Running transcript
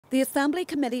The Assembly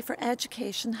Committee for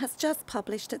Education has just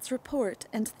published its report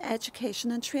into the Education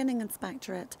and Training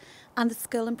Inspectorate and the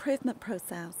school improvement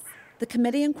process. The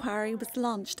committee inquiry was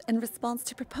launched in response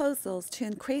to proposals to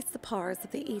increase the powers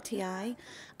of the ETI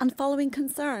and following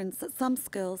concerns that some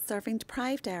schools serving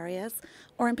deprived areas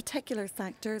or in particular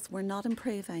sectors were not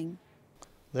improving.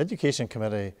 The Education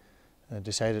Committee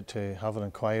decided to have an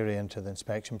inquiry into the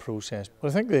inspection process. But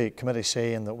I think the committee is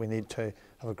saying that we need to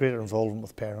have a greater involvement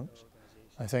with parents.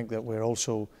 I think that we're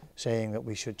also saying that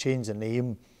we should change the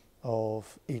name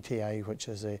of ETI, which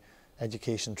is the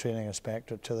Education and Training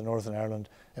Inspectorate, to the Northern Ireland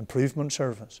Improvement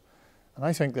Service. And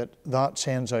I think that that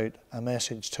sends out a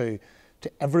message to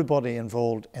everybody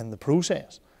involved in the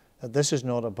process, that this is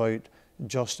not about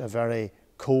just a very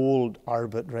cold,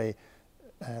 arbitrary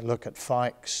look at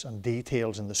facts and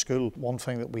details in the school. One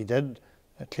thing that we did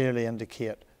clearly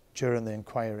indicate during the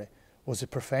inquiry was the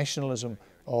professionalism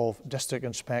of district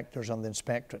inspectors and the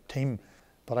inspectorate team.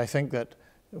 But I think that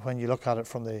when you look at it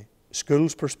from the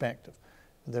school's perspective,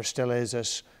 there still is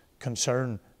this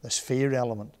concern, this fear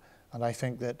element. And I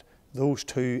think that those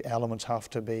two elements have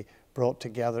to be brought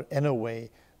together in a way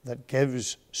that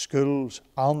gives schools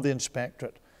and the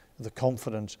inspectorate the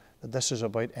confidence that this is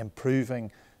about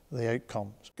improving the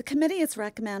outcomes. The committee is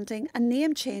recommending a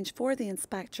name change for the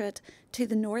Inspectorate to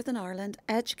the Northern Ireland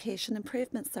Education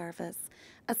Improvement Service,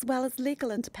 as well as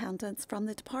legal independence from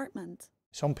the department.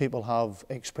 Some people have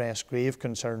expressed grave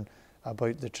concern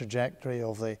about the trajectory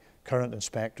of the current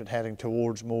inspectorate heading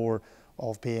towards more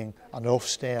of being an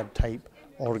Ofsted type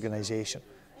organisation.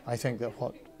 I think that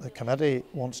what the committee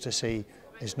wants to see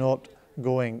is not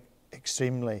going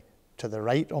extremely to the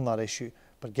right on that issue,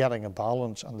 but getting a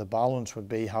balance, and the balance would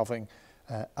be having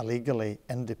a legally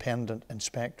independent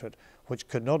inspectorate which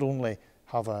could not only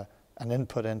have an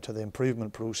input into the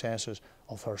improvement processes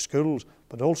of our schools,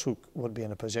 but also would be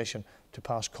in a position to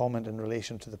pass comment in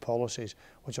relation to the policies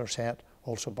which are set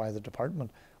also by the department.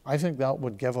 I think that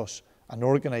would give us an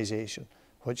organisation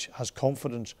which has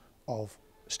confidence of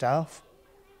staff,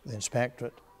 the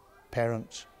inspectorate,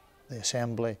 parents, the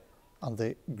assembly and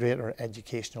the greater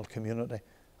educational community.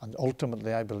 And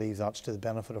ultimately, I believe that's to the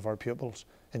benefit of our pupils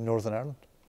in Northern Ireland.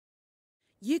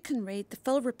 You can read the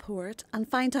full report and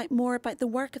find out more about the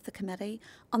work of the committee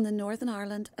on the Northern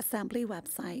Ireland Assembly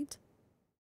website.